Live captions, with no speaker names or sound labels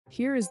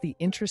Here is the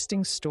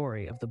interesting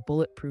story of the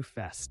bulletproof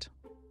vest.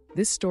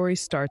 This story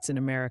starts in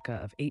America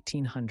of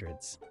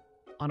 1800s.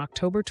 On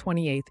October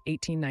 28,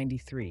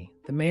 1893,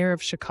 the mayor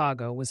of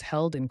Chicago was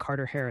held in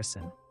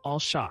Carter-Harrison, all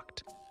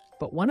shocked.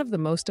 But one of the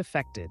most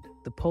affected,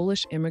 the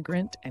Polish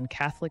immigrant and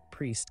Catholic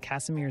priest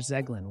Casimir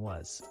Zeglin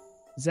was.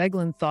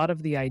 Zeglin thought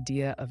of the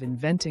idea of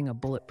inventing a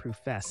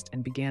bulletproof vest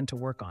and began to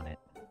work on it.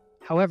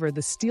 However,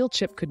 the steel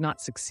chip could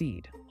not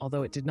succeed,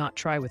 although it did not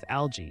try with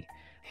algae,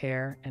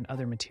 hair, and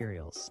other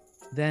materials.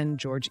 Then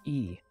George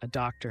E., a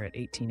doctor at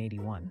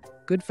 1881.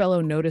 Goodfellow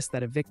noticed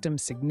that a victim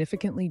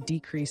significantly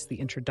decreased the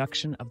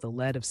introduction of the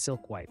lead of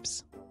silk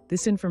wipes.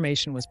 This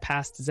information was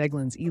passed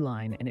Zeglin's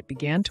E-line and it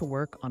began to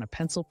work on a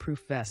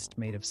pencil-proof vest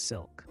made of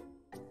silk.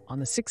 On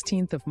the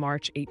 16th of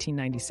March,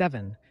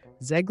 1897,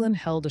 Zeglin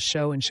held a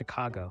show in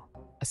Chicago.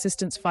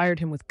 Assistants fired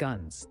him with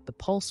guns. The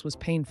pulse was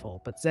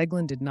painful, but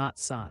Zeglin did not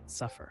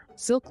suffer.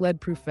 Silk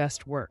lead-proof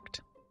vest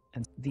worked,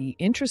 and the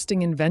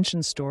interesting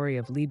invention story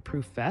of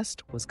lead-proof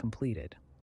vest was completed.